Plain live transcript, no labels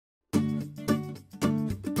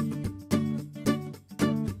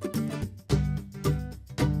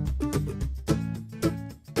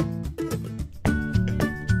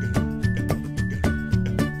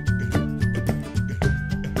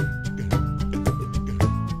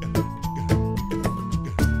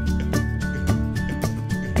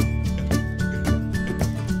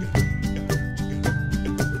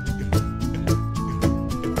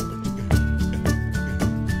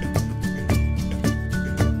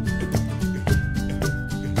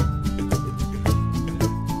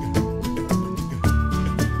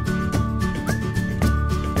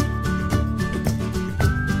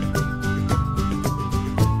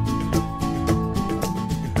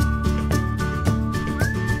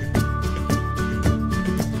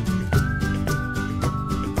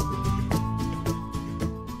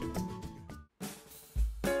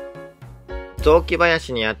雑木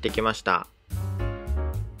林にやってきました。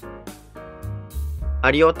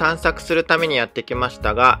アリを探索するためにやってきまし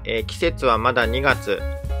たが、季節はまだ2月、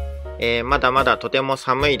まだまだとても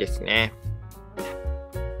寒いですね。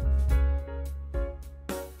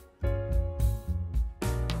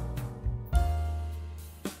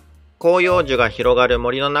広葉樹が広がる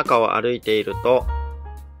森の中を歩いていると、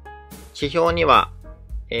地表には、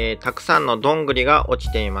たくさんのどんぐりが落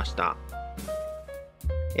ちていました。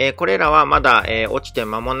これらはまだ、落ちて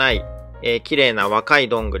間もない、綺麗な若い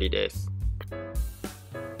どんぐりです。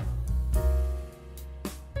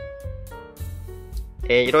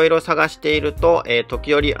いろいろ探していると、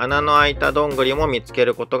時折穴の開いたどんぐりも見つけ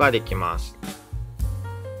ることができます。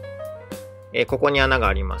ここに穴が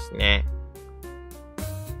ありますね。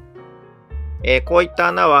こういった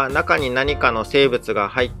穴は中に何かの生物が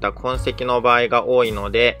入った痕跡の場合が多いの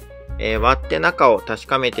で、割って中を確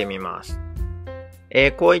かめてみます。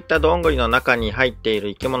こういったどんぐりの中に入っている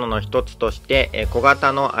生き物の一つとして、小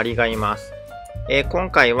型のアリがいます。今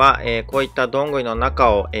回は、こういったどんぐりの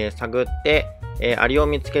中を、探って、アリを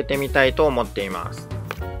見つけてみたいと思っています。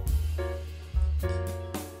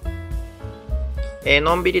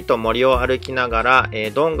のんびりと森を歩きながら、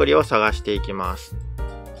どんぐりを探していきます。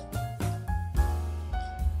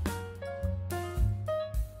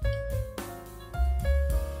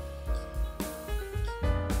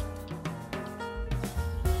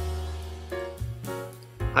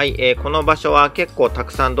はい、この場所は結構た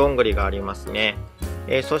くさんどんぐりがありますね。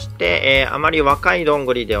そして、あまり若いどん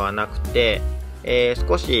ぐりではなくて、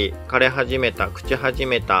少し枯れ始めた、朽ち始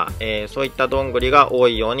めた、そういったどんぐりが多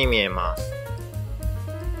いように見えます。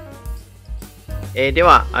で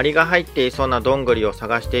は、アリが入っていそうなどんぐりを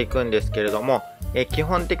探していくんですけれども、基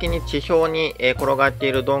本的に地表に、転がって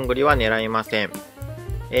いるどんぐりは狙いません。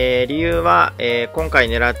理由は、今回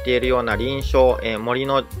狙っているような林床、森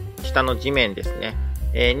の下の地面ですね、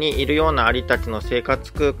にいるようなアリたちの生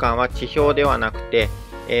活空間は地表ではなくて、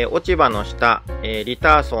落ち葉の下、リ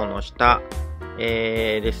ター層の下、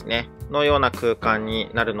ですね、のような空間に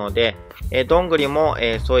なるので、どんぐりも、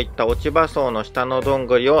そういった落ち葉層の下のどん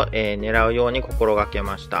ぐりを、狙うように心がけ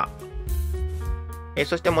ました。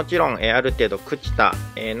そしてもちろん、ある程度朽ちた、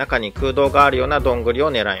中に空洞があるようなどんぐり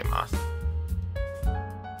を狙います。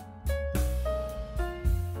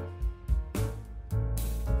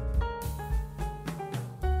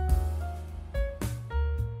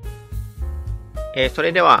そ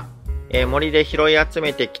れでは、森で拾い集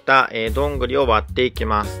めてきた、どんぐりを割っていき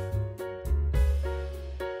ます。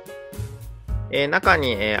中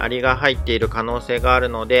に、アリが入っている可能性がある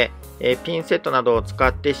ので、ピンセットなどを使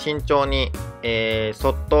って慎重に、そ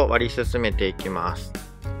っと割り進めていきます。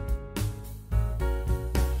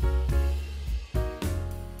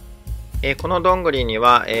このどんぐりに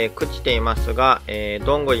は、朽ちていますが、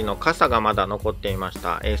どんぐりの傘がまだ残っていまし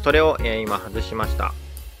た。それを、今外しました。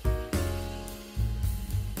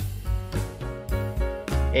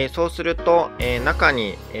そうすると、中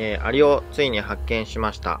に、アリをついに発見し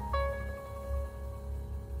ました。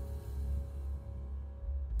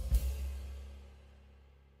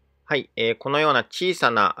はい、このような小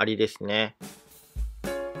さなアリですね。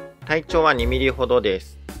体長は2ミリほどで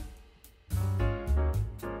す。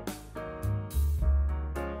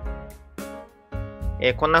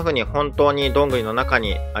こんな風に本当にどんぐりの中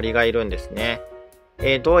にアリがいるんですね。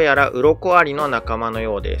どうやらウロコアリの仲間の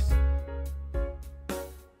ようです。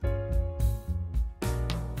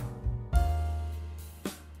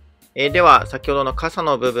では、先ほどの傘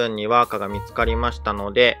の部分にワーカが見つかりました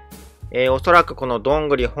ので、おそらくこのどん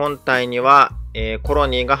ぐり本体には、コロ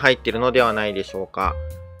ニーが入っているのではないでしょうか。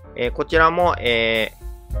こちらも、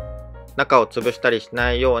中を潰したりし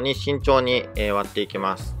ないように慎重に、割っていき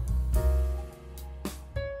ます。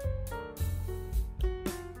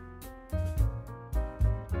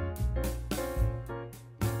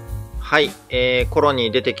はい、コロニ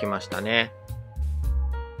ー出てきましたね。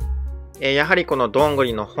やはりこのどんぐ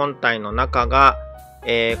りの本体の中が、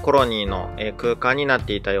コロニーの、空間になっ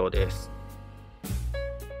ていたようです。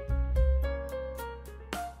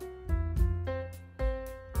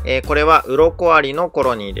これはウロコアリのコ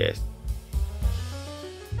ロニーです。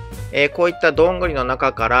こういったどんぐりの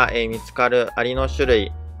中から、見つかるアリの種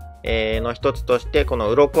類、の一つとしてこ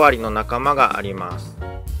のウロコアリの仲間があります。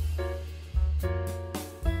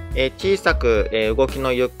小さく、動き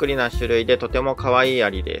のゆっくりな種類でとても可愛いア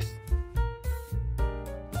リです。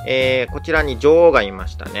こちらに女王がいま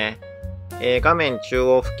したね。画面中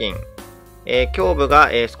央付近、胸部が、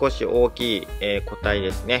少し大きい、個体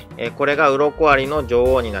ですね。これがウロコアリの女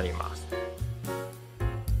王になります。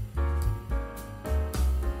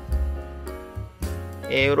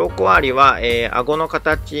鱗アリは、顎の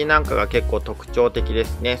形なんかが結構特徴的で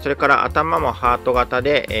すね。それから頭もハート型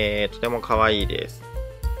で、とても可愛いです。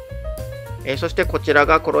そしてこちら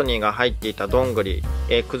がコロニーが入っていたどんぐり、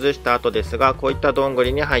崩した後ですが、こういったどんぐ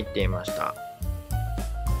りに入っていました。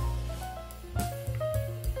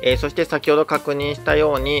そして先ほど確認した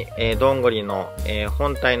ように、どんぐりの、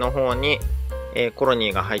本体の方に、コロニ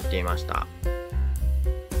ーが入っていました。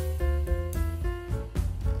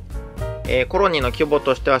コロニーの規模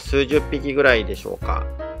としては数十匹ぐらいでしょうか。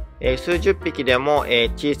数十匹でも、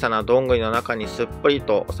小さなどんぐりの中にすっぽり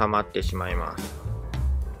と収まってしまいます。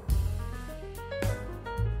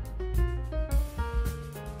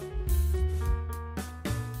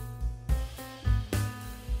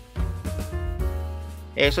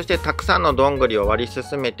そしてたくさんのどんぐりを割り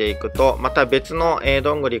進めていくと、また別の、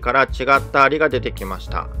どんぐりから違ったアリが出てきまし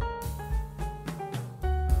た。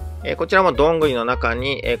こちらもどんぐりの中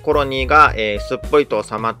に、コロニーが、すっぽりと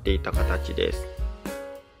収まっていた形です。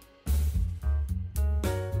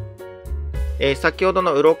先ほど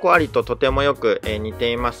のウロコアリととてもよく、似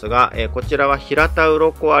ていますが、こちらはヒラタウ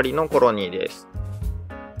ロコアリのコロニーです。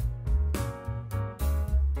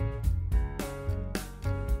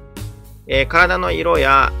体の色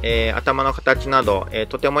や、頭の形など、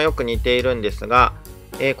とてもよく似ているんですが、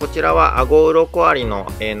こちらはアゴウロコアリの、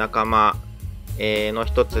仲間、の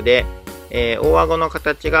一つで、大顎の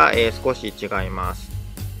形が、少し違います。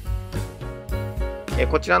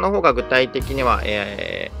こちらの方が具体的には、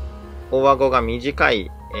大顎が短い、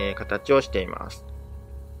形をしています。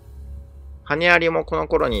羽アリもこの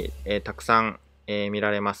頃に、たくさん、見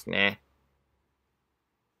られますね。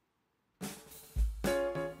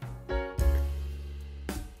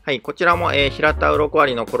はい、こちらも、ヒラタウロコア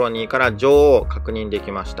リのコロニーから女王を確認で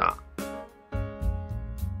きました。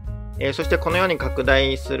そしてこのように拡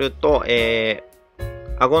大すると、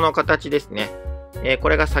顎の形ですね。こ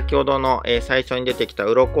れが先ほどの、最初に出てきた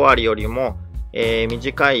ウロコアリよりも、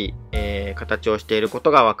短い、形をしていること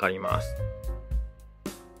がわかります。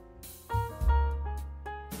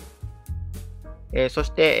そ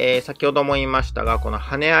して、先ほども言いましたが、この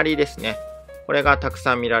羽アリですね。これがたく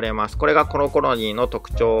さん見られます。これがこのコロニーの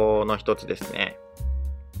特徴の一つですね。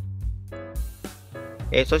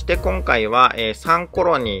そして今回は、3コ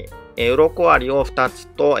ロニー、ウロコアリを2つ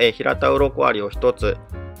と、ヒラタウロコアリを1つ、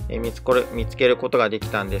見つけることができ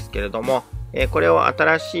たんですけれども、これを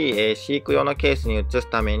新しい、飼育用のケースに移す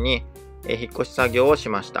ために、引っ越し作業をし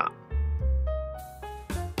ました。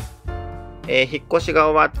引っ越しが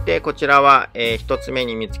終わって、こちらは、1つ目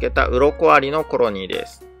に見つけたウロコアリのコロニーで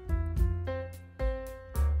す。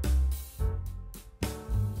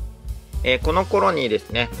このコロニーで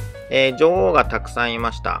すね、女王がたくさんい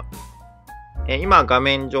ました。今画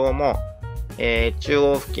面上も、中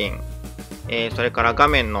央付近、それから画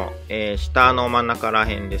面の、下の真ん中ら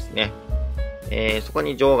辺ですね、そこ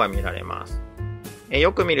に女王が見られます。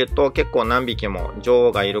よく見ると結構何匹も女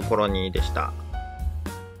王がいるコロニーでした。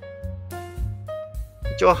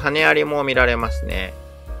一応羽アリも見られますね。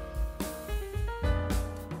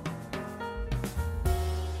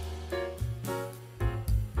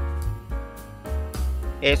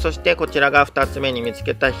そしてこちらが2つ目に見つ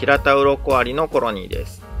けたヒラタウロコアリのコロニーで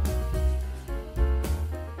す。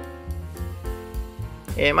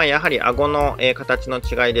やはり顎の、形の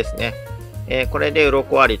違いですね。これでウロ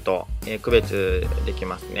コアリと、区別でき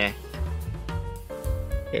ますね。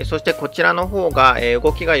そしてこちらの方が、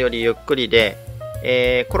動きがよりゆっくりで、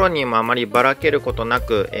コロニーもあまりばらけることな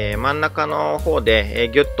く、真ん中の方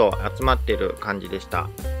で、ぎゅっと集まっている感じでした。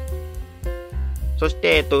そし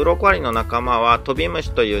て、ウロコアリの仲間はトビム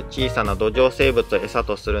シという小さな土壌生物を餌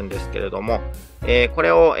とするんですけれども、こ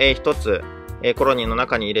れを、一つ、コロニーの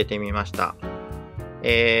中に入れてみました。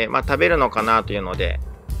食べるのかなというので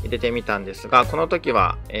入れてみたんですが、この時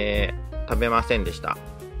は、食べませんでした。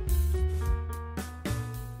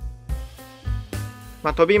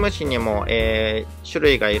トビムシにも、種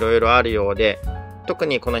類がいろいろあるようで、特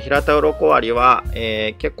にこのヒラタウロコアリは、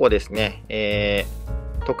結構ですね、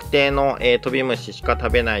特定の、トビムシしか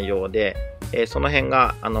食べないようで、その辺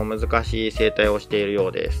が難しい生態をしているよ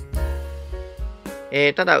うです。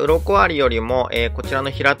ただ、ウロコアリよりも、こちら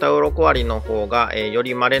のヒラタウロコアリの方が、よ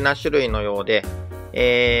り稀な種類のようで、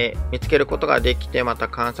見つけることができて、また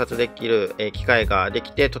観察できる、機会がで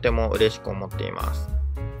きて、とても嬉しく思っています。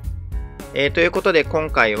ということで、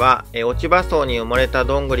今回は、落ち葉層に埋もれた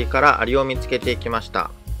どんぐりからアリを見つけていきまし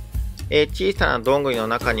た。小さなどんぐりの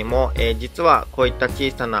中にも、実はこういった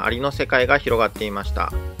小さなアリの世界が広がっていまし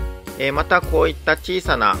た。またこういった小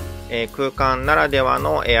さな、空間ならでは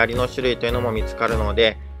の、アリの種類というのも見つかるの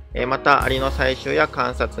で、またアリの採集や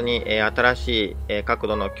観察に新しい角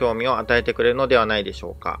度の興味を与えてくれるのではないでしょ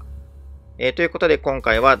うか。ということで今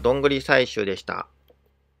回はどんぐり採集でした。